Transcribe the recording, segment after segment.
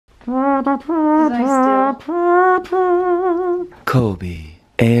Kobe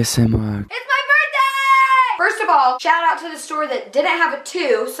ASMR. It's my birthday! First of all, shout out to the store that didn't have a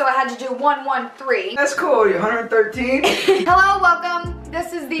 2, so I had to do 113. That's cool, you're 113. Hello, welcome.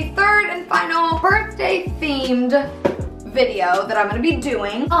 This is the third and final birthday themed video that I'm gonna be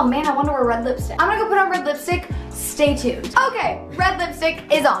doing. Oh man, I wanna wear red lipstick. I'm gonna go put on red lipstick. Stay tuned. Okay, red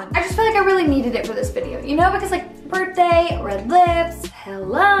lipstick is on. I just feel like I really needed it for this video, you know, because like birthday, red lips,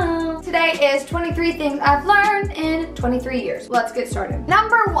 hello. Today is 23 things I've learned in 23 years. Let's get started.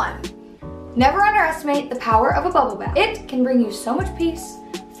 Number 1, never underestimate the power of a bubble bath. It can bring you so much peace.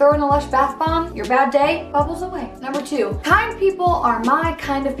 Throw in a Lush bath bomb, your bad day bubbles away. Number 2, kind people are my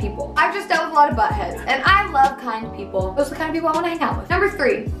kind of people. I've just dealt with a lot of butt heads, and I love kind people. Those are the kind of people I want to hang out with. Number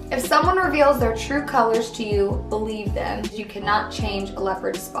 3, if someone reveals their true colors to you, believe them. You cannot change a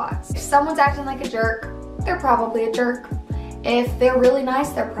leopard's spots. If someone's acting like a jerk, they're probably a jerk. If they're really nice,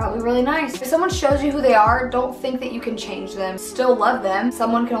 they're probably really nice. If someone shows you who they are, don't think that you can change them. Still love them.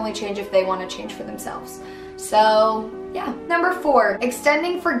 Someone can only change if they want to change for themselves. So, yeah. Number 4,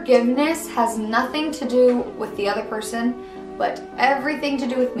 extending forgiveness has nothing to do with the other person, but everything to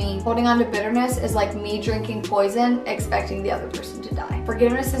do with me. Holding on to bitterness is like me drinking poison, expecting the other person to die.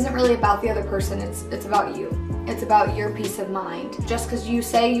 Forgiveness isn't really about the other person, it's about you. It's about your peace of mind. Just because you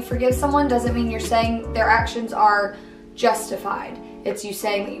say you forgive someone doesn't mean you're saying their actions are justified. It's you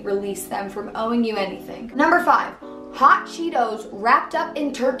saying that you release them from owing you anything. Number 5, hot Cheetos wrapped up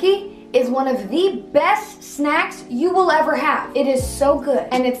in turkey is one of the best snacks you will ever have. It is so good,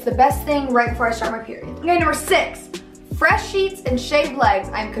 and it's the best thing right before I start my period. Okay, number 6, fresh sheets and shaved legs,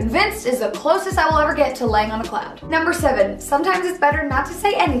 I'm convinced is the closest I will ever get to laying on a cloud. Number 7, sometimes it's better not to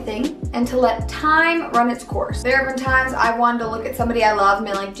say anything and to let time run its course. There have been times I've wanted to look at somebody I love and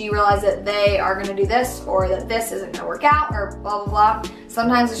be like, do you realize that they are gonna do this, or that this isn't gonna work out, or blah, blah, blah.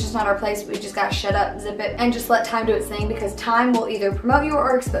 Sometimes it's just not our place. We just gotta shut up, zip it, and just let time do its thing, because time will either promote you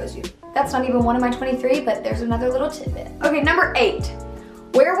or expose you. That's not even one of my 23, but there's another little tidbit. Okay, number 8.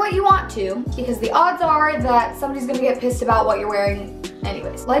 Wear what you want to, because the odds are that somebody's gonna get pissed about what you're wearing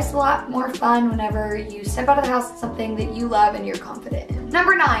anyways. Life's a lot more fun whenever you step out of the house with something that you love and you're confident in.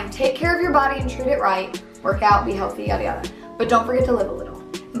 Number 9, take care of your body and treat it right. Work out, be healthy, yada yada. But don't forget to live a little.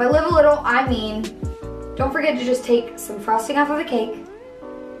 And by live a little, I mean, don't forget to just take some frosting off of a cake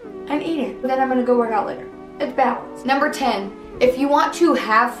and eat it. Then I'm gonna go work out later. It's balanced. Number 10, if you want to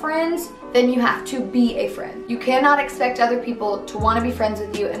have friends, then you have to be a friend. You cannot expect other people to want to be friends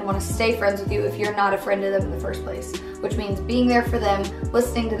with you and want to stay friends with you if you're not a friend to them in the first place, which means being there for them,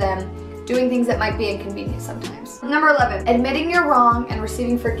 listening to them, doing things that might be inconvenient sometimes. Number 11, admitting you're wrong and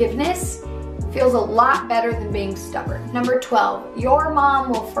receiving forgiveness feels a lot better than being stubborn. Number 12, your mom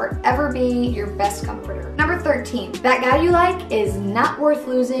will forever be your best comforter. Number 13, that guy you like is not worth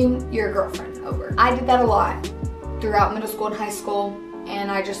losing your girlfriend over. I did that a lot throughout middle school and high school,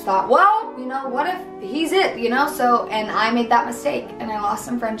 and I just thought, well, you know, what if he's it, you know? So, and I made that mistake and I lost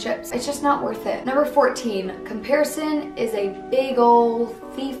some friendships. It's just not worth it. Number 14, comparison is a big old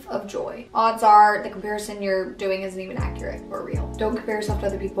thief of joy. Odds are the comparison you're doing isn't even accurate or real. Don't compare yourself to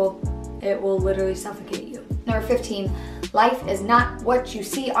other people. It will literally suffocate you. Number 15, life is not what you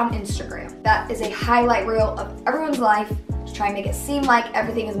see on Instagram. That is a highlight reel of everyone's life, to try and make it seem like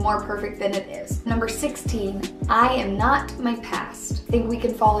everything is more perfect than it is. Number 16, I am not my past. I think we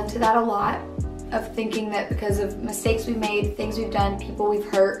can fall into that a lot, of thinking that because of mistakes we made, things we've done, people we've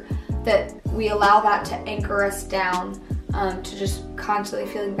hurt, that we allow that to anchor us down, to just constantly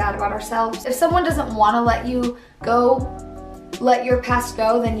feeling bad about ourselves. If someone doesn't want to let you go, let your past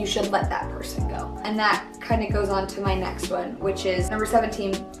go, then you should let that person go. And that kind of goes on to my next one, which is number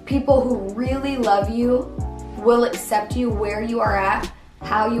 17. People who really love you will accept you where you are at,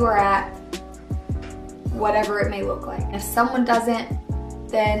 how you are at, whatever it may look like. If someone doesn't,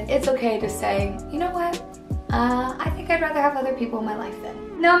 then it's okay to say, you know what? I think I'd rather have other people in my life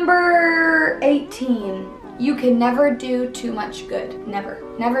then. Number 18. You can never do too much good. Never.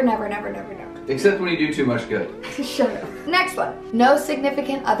 Never, never, never, never, never. Except when you do too much good. Shut up. Next one. No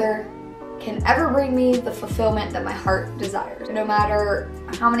significant other can ever bring me the fulfillment that my heart desires. No matter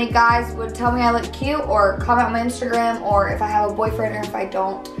how many guys would tell me I look cute or comment on my Instagram, or if I have a boyfriend or if I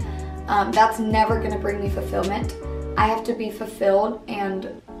don't, that's never gonna bring me fulfillment. I have to be fulfilled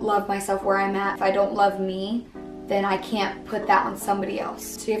and love myself where I'm at. If I don't love me, then I can't put that on somebody else.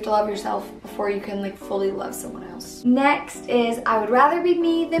 So you have to love yourself before you can like fully love someone else. Next is, I would rather be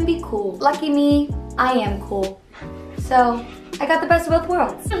me than be cool. Lucky me, I am cool. So I got the best of both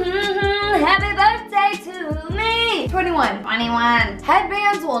worlds. Happy birthday to me! 21.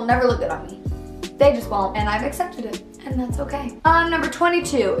 Headbands will never look good on me. They just won't, and I've accepted it. and that's okay. Number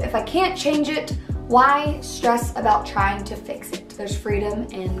 22, if I can't change it, why stress about trying to fix it? There's freedom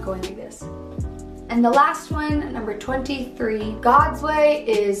in going like this. And the last one, number 23, God's way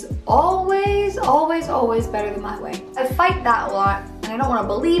is always, always, always better than my way. I fight that a lot, and I don't want to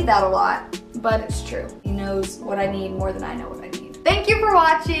believe that a lot, but it's true. He knows what I need more than I know what I need. Thank you for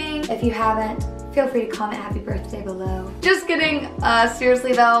watching. If you haven't, feel free to comment happy birthday below. Just kidding.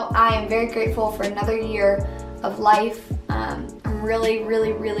 Seriously though, I am very grateful for another year of life. I'm really,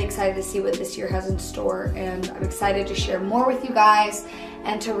 really, really excited to see what this year has in store, and I'm excited to share more with you guys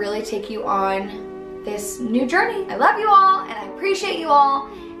and to really take you on this new journey. I love you all and I appreciate you all,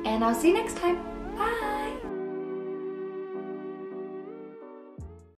 and I'll see you next time. Bye.